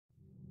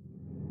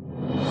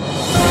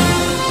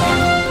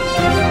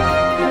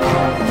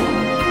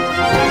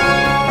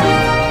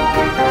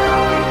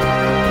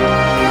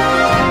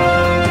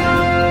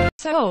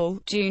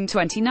June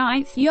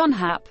 29,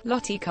 Yonhap,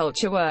 Lotte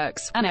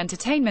Cultureworks, an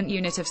entertainment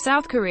unit of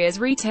South Korea's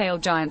retail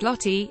giant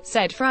Lotte,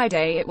 said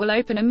Friday it will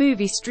open a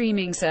movie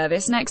streaming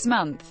service next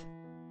month.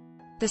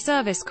 The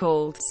service,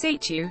 called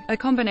SEOUL, a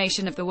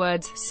combination of the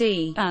words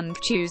see and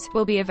choose,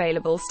 will be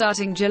available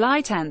starting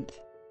July 10.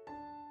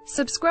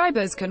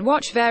 Subscribers can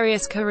watch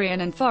various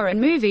Korean and foreign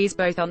movies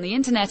both on the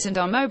internet and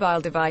on mobile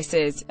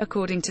devices,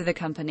 according to the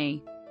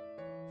company.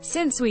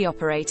 Since we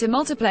operate a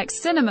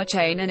multiplex cinema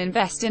chain and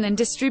invest in and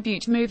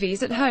distribute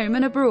movies at home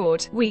and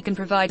abroad, we can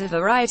provide a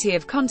variety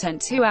of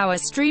content to our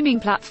streaming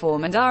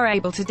platform and are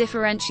able to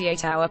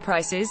differentiate our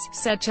prices,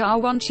 said Cha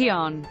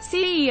Won-cheon,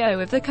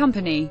 CEO of the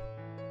company.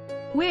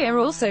 We're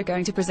also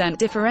going to present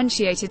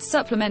differentiated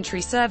supplementary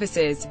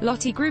services.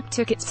 Lotte Group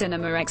took its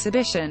cinema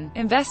exhibition,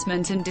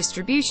 investment and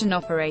distribution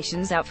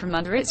operations out from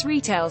under its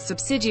retail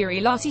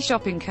subsidiary Lotte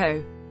Shopping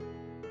Co.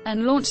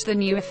 and launched the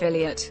new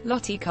affiliate,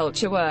 Lotte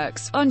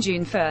Cultureworks, on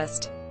June 1.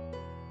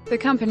 The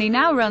company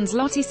now runs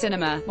Lotte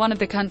Cinema, one of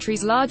the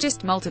country's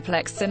largest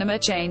multiplex cinema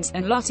chains,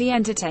 and Lotte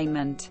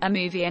Entertainment, a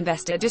movie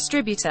investor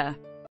distributor.